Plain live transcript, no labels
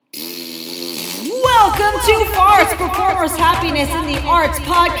Welcome to Farts, Performers Happiness in the Arts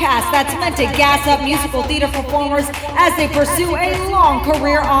podcast that's meant to gas up musical theater performers as they pursue a long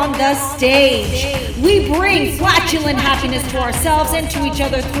career on the stage. We bring flatulent happiness to ourselves and to each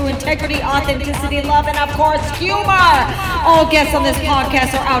other through integrity, authenticity, love, and of course, humor. All guests on this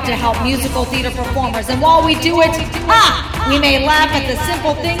podcast are out to help musical theater performers, and while we do it, we may laugh at the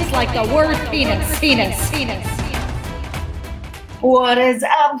simple things like the word penis. What is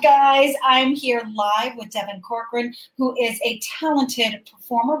up, guys? I'm here live with Devin Corcoran, who is a talented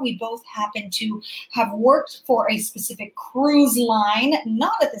performer. We both happen to have worked for a specific cruise line,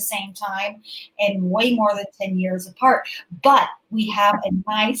 not at the same time, and way more than 10 years apart. But we have a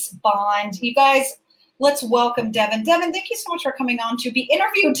nice bond. You guys, let's welcome Devin. Devin, thank you so much for coming on to be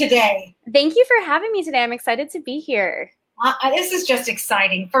interviewed today. Thank you for having me today. I'm excited to be here. This is just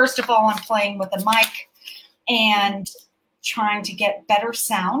exciting. First of all, I'm playing with a mic and trying to get better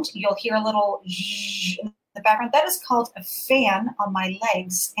sound. You'll hear a little zzzz in the background. That is called a fan on my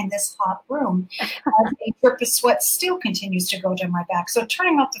legs in this hot room. A drip of sweat still continues to go down my back. So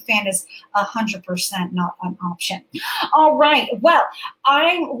turning off the fan is 100% not an option. All right. Well,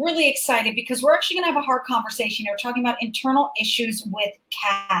 I'm really excited because we're actually going to have a hard conversation here talking about internal issues with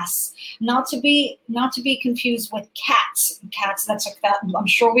casts. Not to be confused with cats. Cats, I'm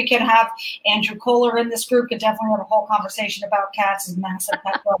sure we can have Andrew Kohler in this group, could definitely have a whole conversation about cats as massive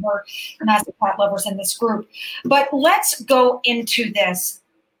cat lovers in this group. But let's go into this.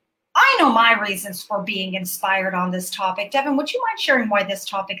 I know my reasons for being inspired on this topic. Devin, would you mind sharing why this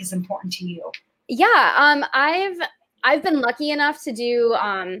topic is important to you? Yeah, I've been lucky enough to do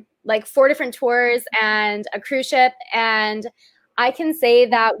like 4 different tours and a cruise ship, and I can say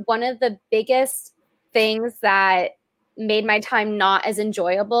that one of the biggest things that made my time not as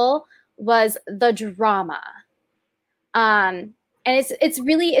enjoyable was the drama. And it's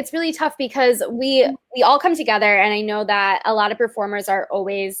really tough because we all come together, and I know that a lot of performers are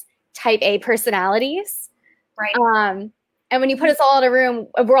always type A personalities. Right. And when you put us all in a room,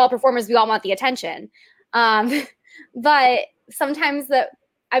 we're all performers, we all want the attention. But sometimes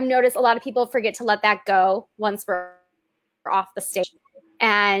I've noticed a lot of people forget to let that go once we're off the stage.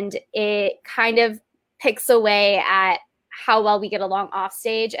 And it kind of picks away at how well we get along off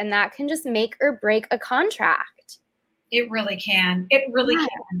stage, and that can just make or break a contract. It really can. It really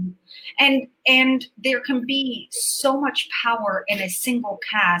can. And there can be so much power in a single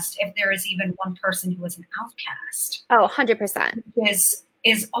cast if there is even one person who is an outcast. Oh, 100%.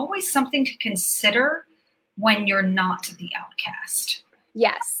 Is always something to consider when you're not the outcast.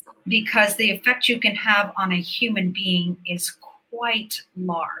 Yes. Because the effect you can have on a human being is quite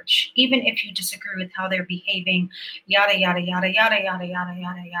large. Even if you disagree with how they're behaving, yada, yada, yada, yada, yada, yada,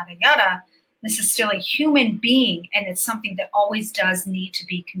 yada, yada, yada. This is still a human being, and it's something that always does need to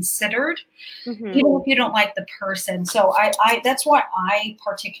be considered, even if you don't like the person. So I that's why I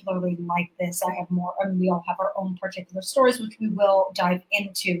particularly like this. I have more, and we all have our own particular stories, which we will dive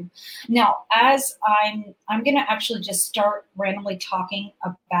into. Now, as I'm going to actually just start randomly talking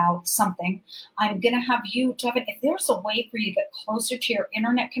about something. I'm going to have you, Devin, if there's a way for you to get closer to your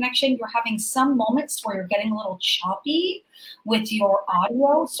internet connection, you're having some moments where you're getting a little choppy with your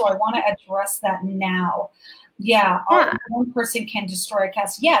audio. So I want to address that now. Yeah. One person can destroy a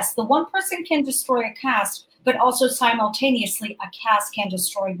cast. Yes, the one person can destroy a cast, but also simultaneously a cast can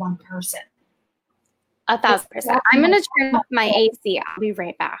destroy one person. 1,000%. I'm going to turn off my AC. I'll be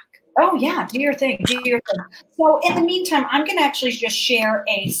right back. Oh, yeah. Do your thing. So in the meantime, I'm going to actually just share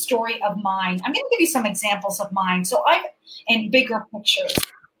a story of mine. I'm going to give you some examples of mine. So in bigger pictures.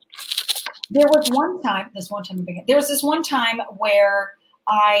 There was this one time where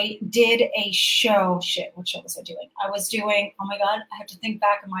I did a show. Shit, what show was I doing? I was doing, oh my God, I have to think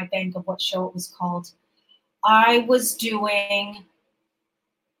back in my bank of what show it was called. I was doing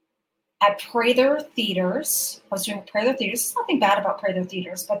at Prather Theaters. There's nothing bad about Prather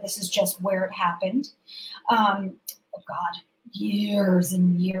Theaters, but this is just where it happened. Years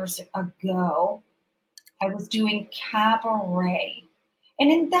and years ago, I was doing Cabaret.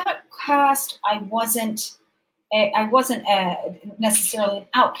 And in that cast, I wasn't necessarily an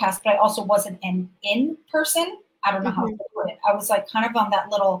outcast, but I also wasn't an in person. I don't know how to put it. I was like kind of on that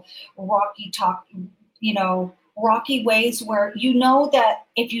little rocky ways where you know that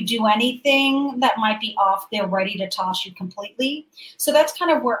if you do anything that might be off, they're ready to toss you completely. So that's kind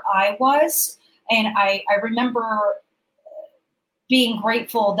of where I was. And I remember being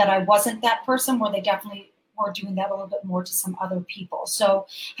grateful that I wasn't that person, where they definitely were doing that a little bit more to some other people. So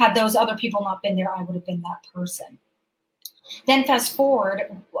had those other people not been there, I would have been that person. Then fast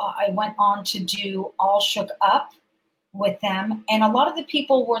forward, I went on to do All Shook Up with them, and a lot of the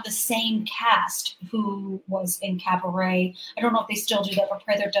people were the same cast who was in Cabaret. I don't know if they still do that, but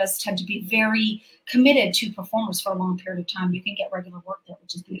Prather does tend to be very committed to performers for a long period of time. You can get regular work there,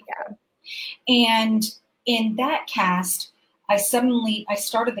 which is beautiful. And in that cast, I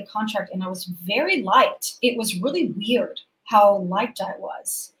started the contract and I was very liked. It was really weird how liked I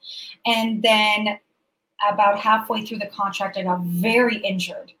was. And then about halfway through the contract, I got very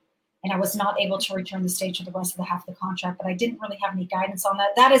injured and I was not able to return the stage for the rest of the half of the contract, but I didn't really have any guidance on that.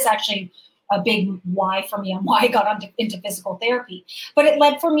 That is actually a big why for me on why I got into physical therapy. But it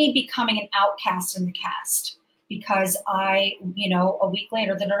led for me becoming an outcast in the cast because I, a week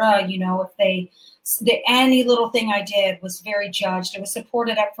later, if any little thing I did was very judged. It was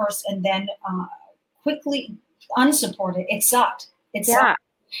supported at first and then quickly unsupported. It sucked. It sucked.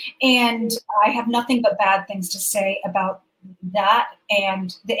 And I have nothing but bad things to say about that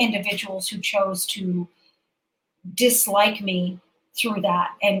and the individuals who chose to dislike me through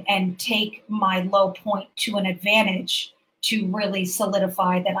that and take my low point to an advantage to really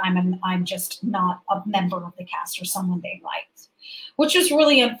solidify that I'm just not a member of the cast or someone they liked, which was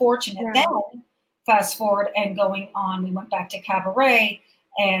really unfortunate. Yeah. Then fast forward and going on, we went back to Cabaret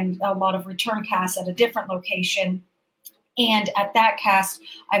and a lot of return casts at a different location. And at that cast,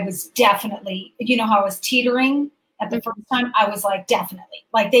 I was definitely, how I was teetering at the first time. I was like, definitely,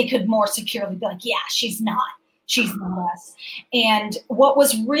 like they could more securely be like, yeah, she's not us. And what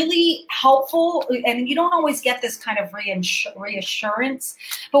was really helpful, and you don't always get this kind of reassurance,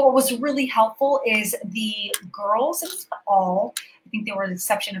 but what was really helpful is the girls, it was all, I think there were an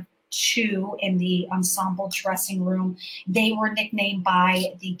exception of 2 in the ensemble dressing room. They were nicknamed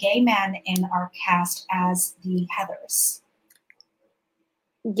by the gay man in our cast as the Heathers.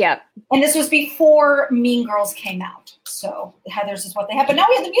 Yep. And this was before Mean Girls came out. So Heathers is what they have. But now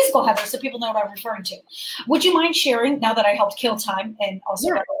we have the musical Heathers, so people know what I'm referring to. Would you mind sharing, now that I helped kill time and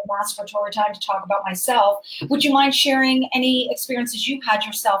also have masturbatory time to talk about myself, would you mind sharing any experiences you had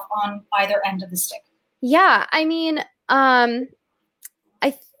yourself on either end of the stick? Yeah, I mean,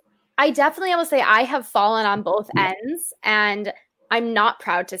 I definitely, I will say I have fallen on both ends, and I'm not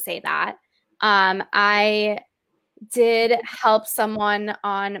proud to say that. I did help someone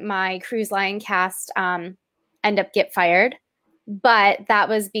on my cruise line cast end up get fired, but that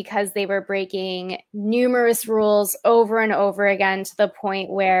was because they were breaking numerous rules over and over again to the point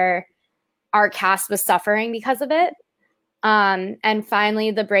where our cast was suffering because of it. And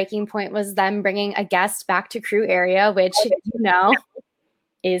finally, the breaking point was them bringing a guest back to crew area, which,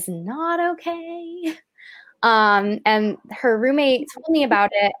 is not okay. And her roommate told me about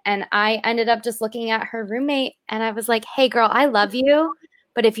it, and I ended up just looking at her roommate and I was like, hey girl, I love you,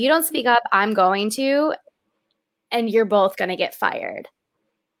 but if you don't speak up, I'm going to, and you're both going to get fired.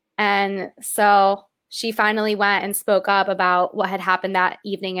 And so she finally went and spoke up about what had happened that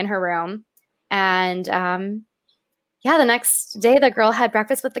evening in her room. And the next day the girl had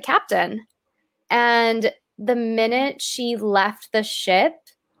breakfast with the captain. And the minute she left the ship,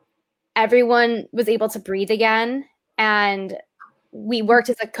 everyone was able to breathe again. And we worked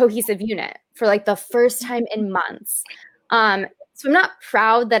as a cohesive unit for like the first time in months. So I'm not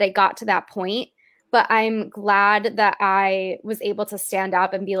proud that it got to that point, but I'm glad that I was able to stand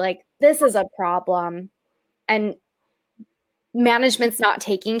up and be like, this is a problem. And management's not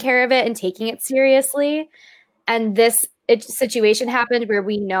taking care of it and taking it seriously. And this situation happened where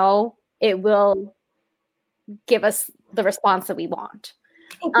we know it will give us the response that we want.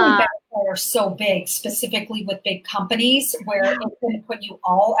 Are so big, specifically with big companies, where it can put you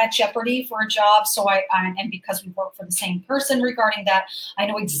all at jeopardy for a job. So and because we work for the same person regarding that, I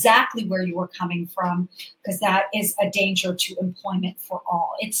know exactly where you were coming from, because that is a danger to employment for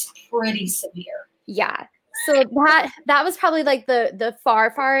all. It's pretty severe. Yeah. So that was probably like the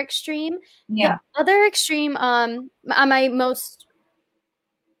far extreme. Yeah. The other extreme, not my most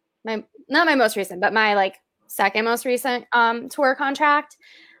recent, but my like second most recent tour contract.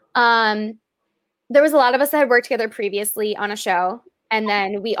 There was a lot of us that had worked together previously on a show, and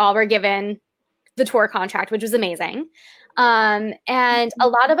then we all were given the tour contract, which was amazing. And a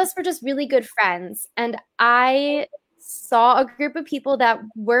lot of us were just really good friends. And I saw a group of people that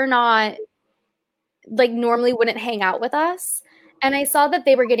were not, like, normally wouldn't hang out with us. And I saw that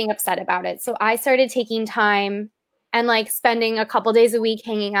they were getting upset about it. So I started taking time and like spending a couple days a week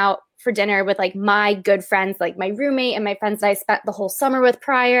hanging out for dinner with like my good friends, like my roommate and my friends that I spent the whole summer with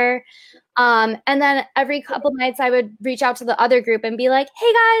prior. And then every couple nights I would reach out to the other group and be like,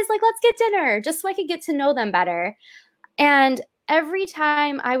 hey guys, like, let's get dinner, just so I could get to know them better. And every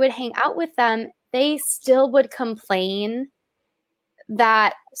time I would hang out with them, they still would complain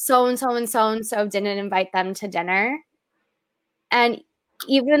that so-and-so and so-and-so didn't invite them to dinner. And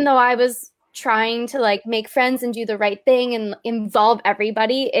even though I was trying to like make friends and do the right thing and involve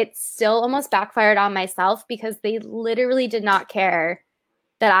everybody, it still almost backfired on myself because they literally did not care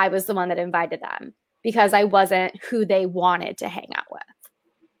that I was the one that invited them because I wasn't who they wanted to hang out with.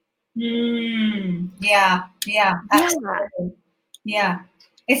 Yeah, absolutely. Yeah.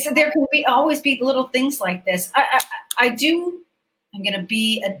 There can always be little things like this. I'm gonna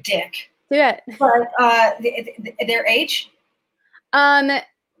be a dick. Do it. But their age?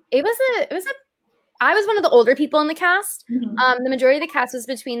 It was I was one of the older people in the cast. Mm-hmm. The majority of the cast was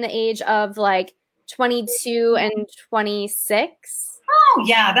between the age of like 22 and 26. Oh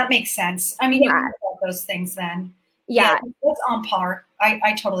yeah, that makes sense. I mean, Yeah. you know those things then. Yeah, it's on par.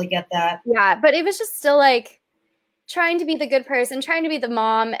 I totally get that. Yeah, but it was just still like trying to be the good person, trying to be the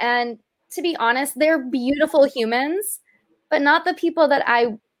mom. And to be honest, they're beautiful humans, but not the people that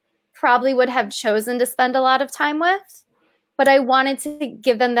I probably would have chosen to spend a lot of time with. But I wanted to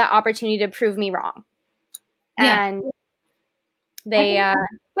give them that opportunity to prove me wrong. Yeah. And they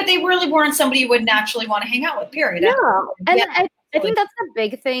but they really weren't somebody you would naturally want to hang out with, period. No. And yeah. I think that's the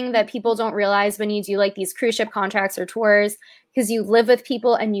big thing that people don't realize when you do like these cruise ship contracts or tours, because you live with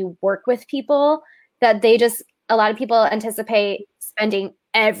people and you work with people, that a lot of people anticipate spending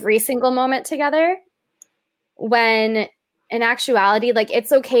every single moment together, when in actuality, like,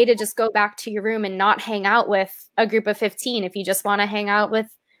 it's okay to just go back to your room and not hang out with a group of 15 if you just want to hang out with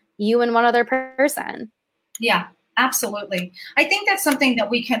you and one other person. Yeah, absolutely. I think that's something that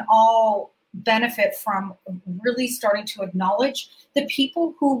we can all benefit from, really starting to acknowledge. The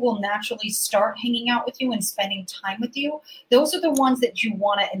people who will naturally start hanging out with you and spending time with you, those are the ones that you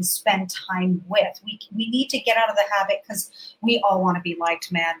want to spend time with. We need to get out of the habit, because we all want to be liked,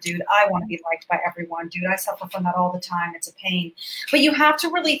 man, dude. I want to be liked by everyone, dude. I suffer from that all the time. It's a pain. But you have to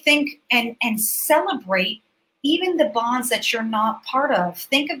really think and celebrate even the bonds that you're not part of.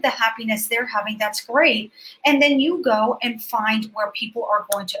 Think of the happiness they're having. That's great. And then you go and find where people are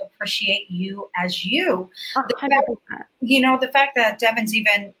going to appreciate you as you. The fact that Devin's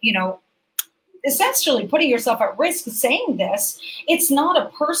even, essentially putting yourself at risk saying this, it's not a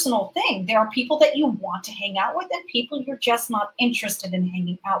personal thing. There are people that you want to hang out with and people you're just not interested in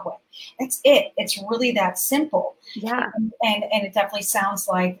hanging out with. That's it. It's really that simple. Yeah. And it definitely sounds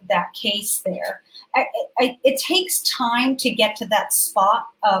like that case there. It takes time to get to that spot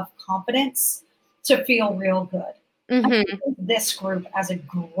of confidence to feel real good. Mm-hmm. I think this group as a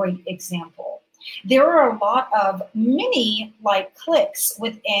great example. There are a lot of mini cliques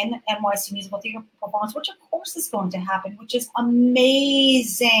within NYC Musical Theater Performance, which of course is going to happen, which is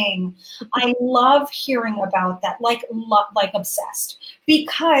amazing. I love hearing about that, like obsessed,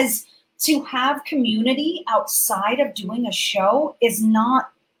 because to have community outside of doing a show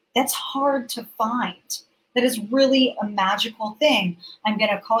that's hard to find. That is really a magical thing. I'm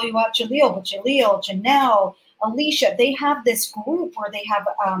going to call you out, Jaleel, but Jaleel, Janelle, Alicia, they have this group where they have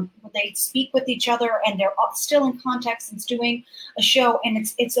they speak with each other and they're still in contact since doing a show, and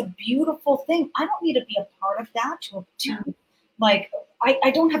it's a beautiful thing. I don't need to be a part of that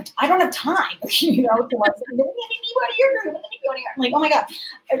I don't have time, to say, let me be one of your group, let me be one of your, like, oh my God,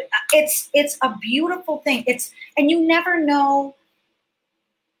 it's a beautiful thing. And you never know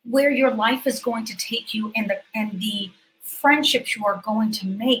where your life is going to take you and the friendships you are going to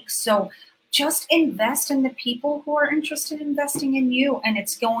make. So just invest in the people who are interested in investing in you, and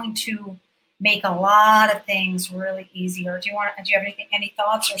it's going to make a lot of things really easier. Do you have any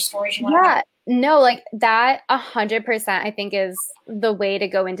thoughts or stories you want to add? No, like that 100% I think is the way to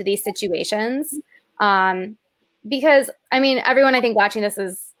go into these situations. Because I mean, everyone I think watching this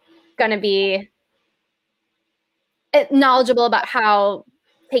is going to be knowledgeable about how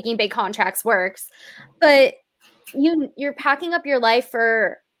taking big contracts works, but you're packing up your life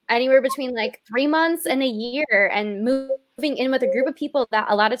for anywhere between like 3 months and a year and moving in with a group of people that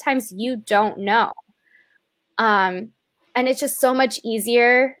a lot of times you don't know. And it's just so much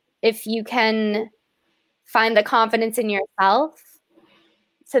easier if you can find the confidence in yourself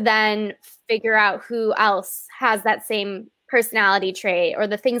to then figure out who else has that same personality trait or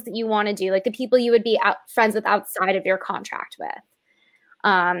the things that you want to do, like the people you would be friends with outside of your contract with.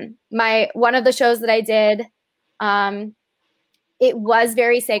 One of the shows that I did, it was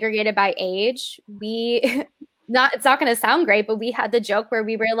very segregated by age. It's not going to sound great, but we had the joke where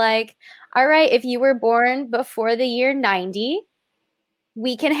we were like, all right, if you were born before the year 90,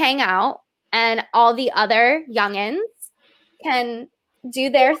 we can hang out and all the other youngins can do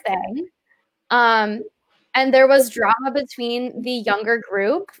their thing. And there was drama between the younger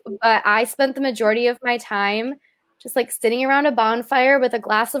group, but I spent the majority of my time just like sitting around a bonfire with a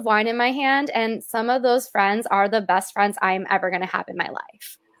glass of wine in my hand. And some of those friends are the best friends I'm ever going to have in my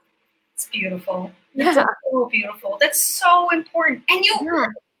life. It's beautiful. Yeah. That's so beautiful. That's so important. And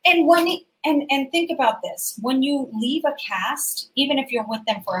and think about this. When you leave a cast, even if you're with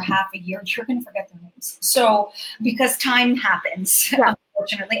them for a half a year, you're going to forget their names. So, because time happens,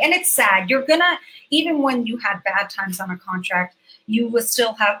 unfortunately. And it's sad. You're going to, even when you had bad times on a contract, you will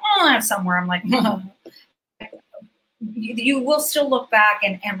still have, somewhere I'm like, you will still look back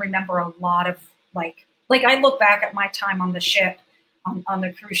and remember a lot of like I look back at my time on the ship, on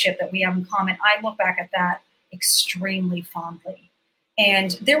the cruise ship that we have in common. I look back at that extremely fondly.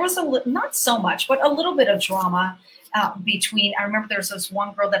 And there was not so much, but a little bit of drama between. I remember there's this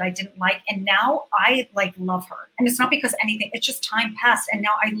one girl that I didn't like, and now I like love her. And it's not because anything; it's just time passed, and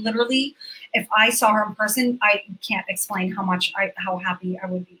now I literally, if I saw her in person, I can't explain how happy I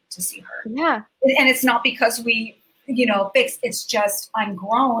would be to see her. Yeah, and it's not because we, fixed. It's just I'm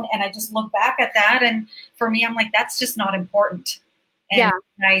grown, and I just look back at that, and for me, I'm like, that's just not important. And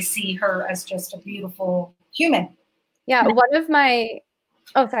I see her as just a beautiful human. Yeah, one of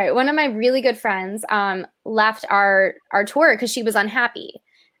my really good friends left our tour because she was unhappy.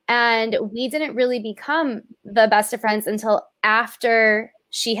 And we didn't really become the best of friends until after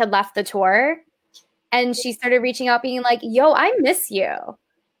she had left the tour. And she started reaching out being like, yo, I miss you.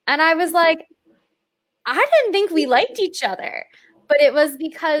 And I was like, I didn't think we liked each other. But it was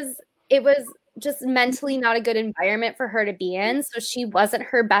because it was just mentally not a good environment for her to be in. So she wasn't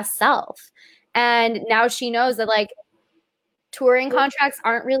her best self. And now she knows that like touring contracts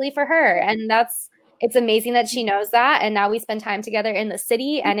aren't really for her. And it's amazing that she knows that. And now we spend time together in the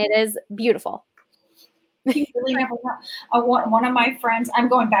city and it is beautiful. You really never know. One of my friends, I'm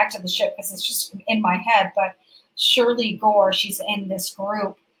going back to the ship because it's just in my head, but Shirley Gore, she's in this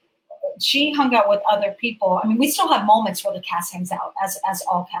group. She hung out with other people. I mean, we still have moments where the cast hangs out, as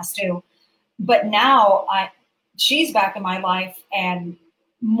all casts do. But now she's back in my life and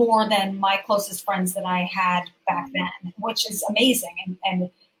more than my closest friends that I had back then, which is amazing. And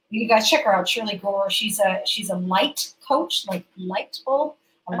you guys check her out, Shirley Gore. She's a light coach, like light bulb,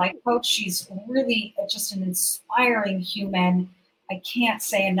 a light coach. She's really just an inspiring human. I can't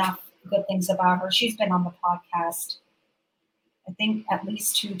say enough good things about her. She's been on the podcast, I think, at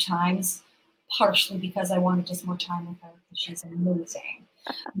least 2 times, partially because I wanted just more time with her. She's amazing.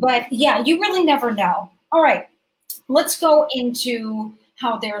 But yeah, you really never know. All right, let's go into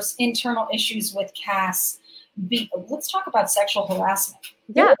how there's internal issues with casts. Let's talk about sexual harassment.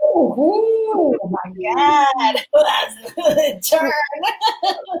 Yeah. Oh my God. That's the turn.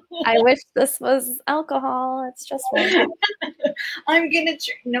 I wish this was alcohol. It's just one. I'm going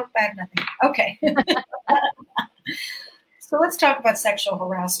to nope, I have nothing. Okay. So let's talk about sexual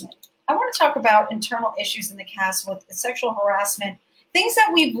harassment. I want to talk about internal issues in the cast with sexual harassment, things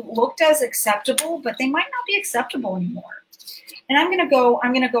that we've looked as acceptable, but they might not be acceptable anymore. And I'm going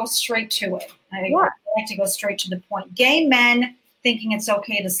to go straight to it. I like to go straight to the point. Gay men thinking it's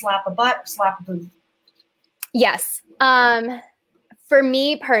okay to slap a butt, slap a boob. Yes. For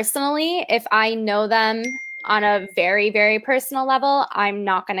me personally, if I know them on a very, very personal level, I'm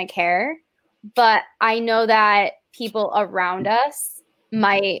not going to care. But I know that people around us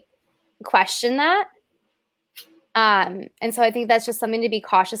might question that. And so I think that's just something to be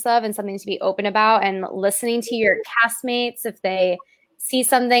cautious of and something to be open about, and listening to your castmates. If they see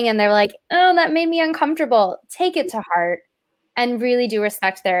something and they're like, oh, that made me uncomfortable, take it to heart and really do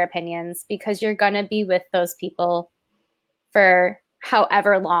respect their opinions, because you're going to be with those people for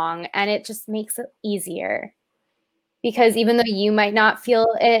however long. And it just makes it easier, because even though you might not feel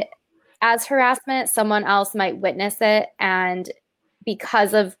it as harassment, someone else might witness it. And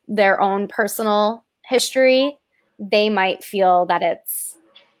because of their own personal history, they might feel that it's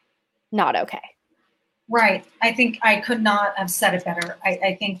not okay. Right. I think I could not have said it better.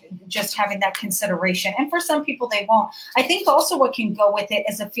 I think just having that consideration, and for some people they won't. I think also what can go with it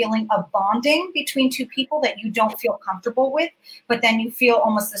is a feeling of bonding between two people that you don't feel comfortable with, but then you feel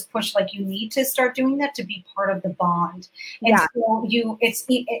almost this push like you need to start doing that to be part of the bond. And so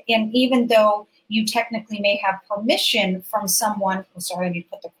and even though you technically may have permission from someone, I need to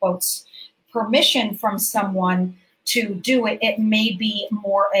put the quotes, permission from someone to do it, it may be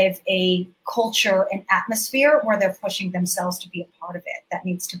more of a culture and atmosphere where they're pushing themselves to be a part of it. That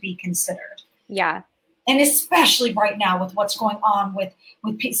needs to be considered. Yeah. And especially right now with what's going on with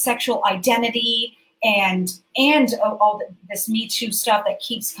sexual identity and all this Me Too stuff that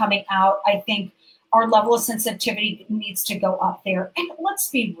keeps coming out, I think our level of sensitivity needs to go up there. And let's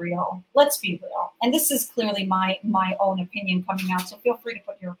be real. And this is clearly my own opinion coming out, so feel free to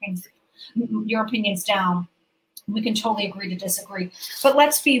put your opinions down. We can totally agree to disagree. But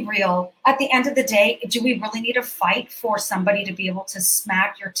let's be real. At the end of the day, do we really need to fight for somebody to be able to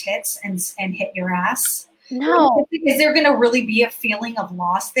smack your tits and hit your ass? No. Is there going to really be a feeling of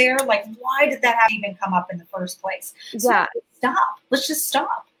loss there? Like, why did that have even come up in the first place? So Yeah. stop. Let's just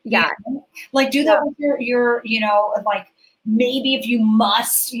stop. Yeah. You know? Like, do that with your, you know, like, maybe if you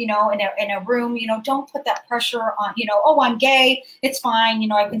must, you know, in a room, you know, don't put that pressure on, you know, oh, I'm gay, it's fine, you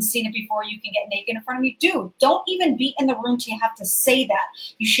know, I've been seen it before, you can get naked in front of me. Dude, don't even be in the room till you have to say that.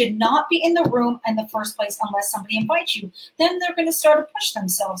 You should not be in the room in the first place unless somebody invites you. Then they're going to start to push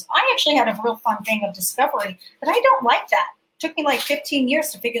themselves. I actually had a real fun thing of discovery, but I don't like that. It took me like 15 years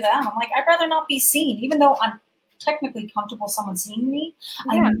to figure that out. I'm like, I'd rather not be seen, even though I'm technically comfortable someone seeing me.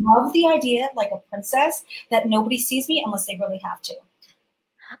 Yeah. I love the idea, like a princess, that nobody sees me unless they really have to.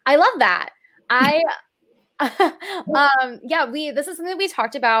 I love that. This is something we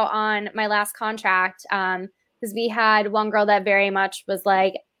talked about on my last contract. Because we had one girl that very much was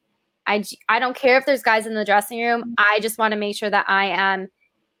like, I don't care if there's guys in the dressing room. I just want to make sure that I am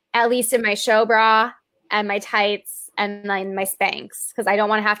at least in my show bra and my tights and my Spanx, because I don't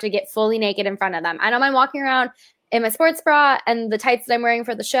want to have to get fully naked in front of them. I don't mind walking around in my sports bra and the tights that I'm wearing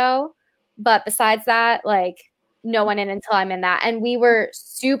for the show, but besides that, like, no one in until I'm in that. And we were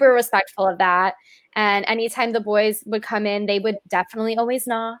super respectful of that. And anytime the boys would come in, they would definitely always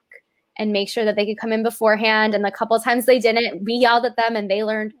knock and make sure that they could come in beforehand. And the couple of times they didn't, we yelled at them, and they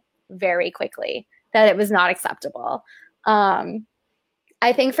learned very quickly that it was not acceptable.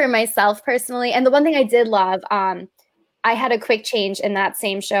 I think for myself personally, and the one thing I did love, I had a quick change in that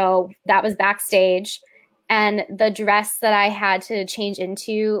same show that was backstage, and the dress that I had to change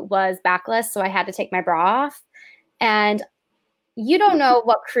into was backless, so I had to take my bra off. And you don't know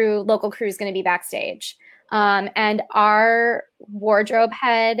what local crew is going to be backstage. And our wardrobe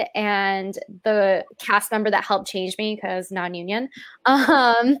head and the cast member that helped change me, because non-union,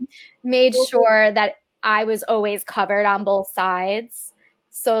 made sure that I was always covered on both sides,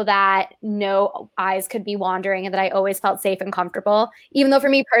 so that no eyes could be wandering and that I always felt safe and comfortable. Even though for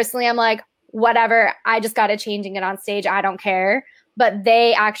me personally, I'm like, whatever, I just got to changing it on stage. I don't care. But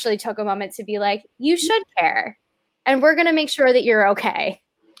they actually took a moment to be like, you should care. And we're going to make sure that you're okay.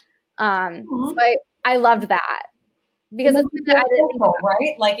 So I loved that. Because it's cool,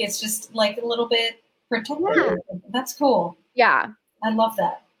 right? Like, it's just like a little bit protective. Yeah. That's cool. Yeah. I love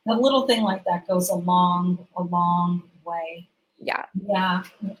that. A little thing like that goes a long way. Yeah. Yeah.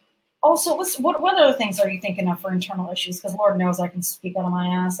 Also, what other things are you thinking of for internal issues? Because Lord knows I can speak out of my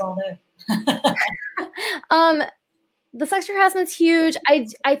ass all day. The sexual harassment's huge.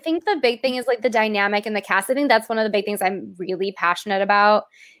 I think the big thing is like the dynamic in the cast. I think that's one of the big things I'm really passionate about,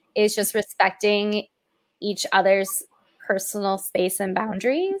 is just respecting each other's personal space and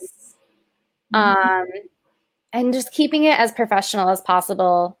boundaries. And just keeping it as professional as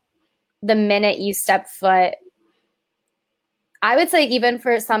possible the minute you step foot. I would say even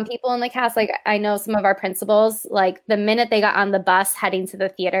for some people in the cast, like I know some of our principals, like the minute they got on the bus heading to the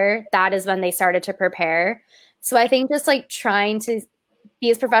theater, that is when they started to prepare. So I think just like trying to be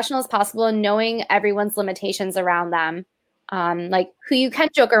as professional as possible and knowing everyone's limitations around them, like who you can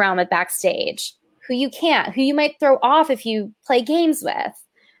joke around with backstage, who you can't, who you might throw off if you play games with.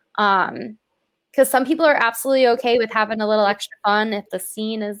 Because some people are absolutely okay with having a little extra fun if the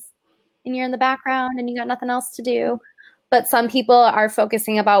scene is and you're in the background and you got nothing else to do. But some people are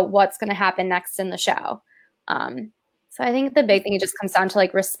focusing about what's going to happen next in the show. So I think the big thing, it just comes down to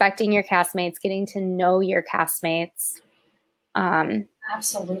like respecting your castmates, getting to know your castmates.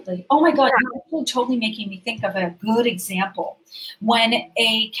 Absolutely. Oh my God, you're actually totally making me think of a good example. When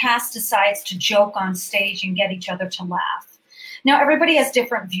a cast decides to joke on stage and get each other to laugh. Now, everybody has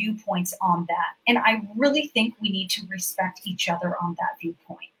different viewpoints on that. And I really think we need to respect each other on that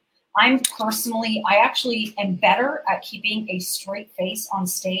viewpoint. I actually am better at keeping a straight face on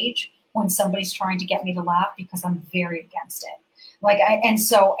stage when somebody's trying to get me to laugh, because I'm very against it.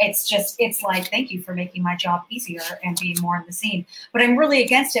 So it's like, thank you for making my job easier and being more in the scene. But I'm really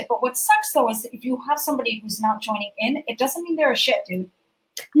against it. But what sucks though is if you have somebody who's not joining in, it doesn't mean they're a shit, dude.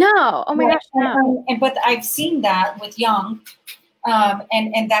 No. Oh my gosh. No. But I've seen that with Young.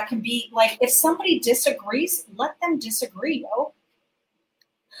 And that can be like, if somebody disagrees, let them disagree, yo.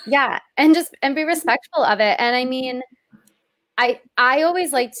 Yeah, and be respectful of it. And I mean, I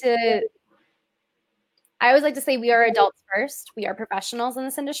always like to say we are adults first. We are professionals in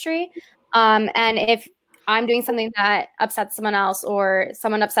this industry. And if I'm doing something that upsets someone else or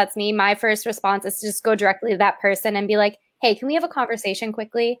someone upsets me, my first response is to just go directly to that person and be like, hey, can we have a conversation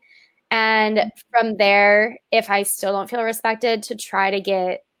quickly? And from there, if I still don't feel respected, to try to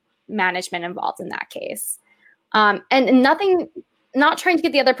get management involved in that case. And nothing, not trying to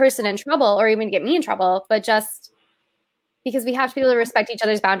get the other person in trouble or even get me in trouble, but just because we have to be able to respect each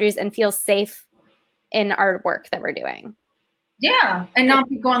other's boundaries and feel safe in our work that we're doing. Yeah, and not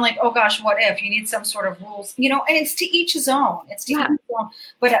be going like, oh gosh, what if? You need some sort of rules, you know, and it's to each his own. It's to each his own.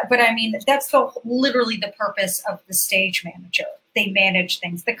 But I mean, that's literally the purpose of the stage manager. They manage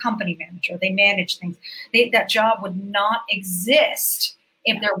things. The company manager, they manage things. That job would not exist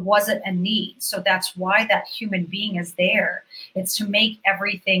if there wasn't a need. So that's why that human being is there. It's to make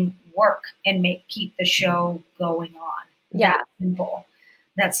everything work and keep the show going on. Yeah.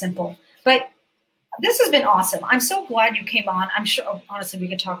 That's simple. But this has been awesome. I'm so glad you came on. I'm sure, honestly, we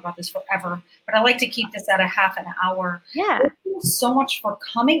could talk about this forever, but I like to keep this at a half an hour. Yeah. Thank you so much for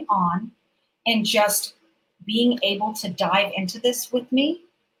coming on and just being able to dive into this with me,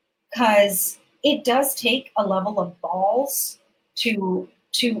 because it does take a level of balls to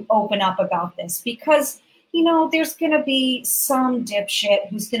open up about this, because you know, there's going to be some dipshit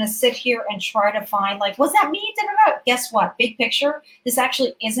who's going to sit here and try to find, like, was that me? Da-da-da. Guess what? Big picture, this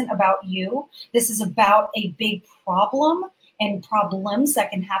actually isn't about you. This is about a big problem and problems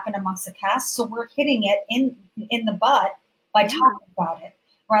that can happen amongst the cast. So we're hitting it in the butt by talking about it,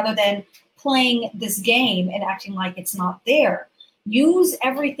 rather than playing this game and acting like it's not there. Use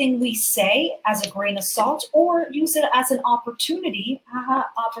everything we say as a grain of salt, or use it as an opportunity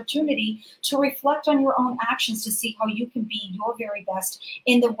to reflect on your own actions, to see how you can be your very best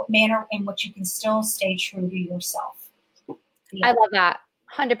in the manner in which you can still stay true to yourself. Yeah. I love that.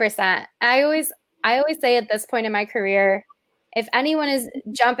 100%. I always say at this point in my career, if anyone is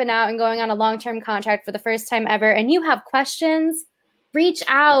jumping out and going on a long-term contract for the first time ever and you have questions, reach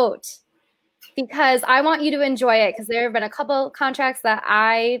out. Because I want you to enjoy it, because there have been a couple contracts that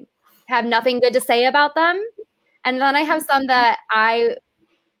I have nothing good to say about them. And then I have some that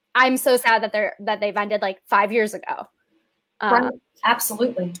I'm so sad that they've ended like 5 years ago. Right.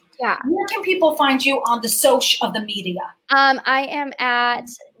 Absolutely. Yeah. Where can people find you on the social of the media? I am at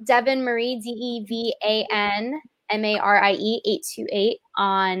Devon Marie, DevanMarie 828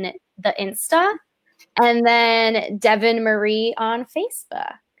 on the Insta. And then Devon Marie on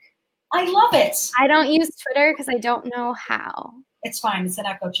Facebook. I love it. I don't use Twitter because I don't know how. It's fine. It's an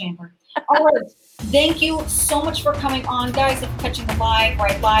echo chamber. All right. Thank you so much for coming on, guys. If you're catching the live,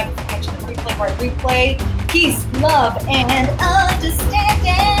 right live. If you're catching the replay, right replay. Peace, love, and understanding.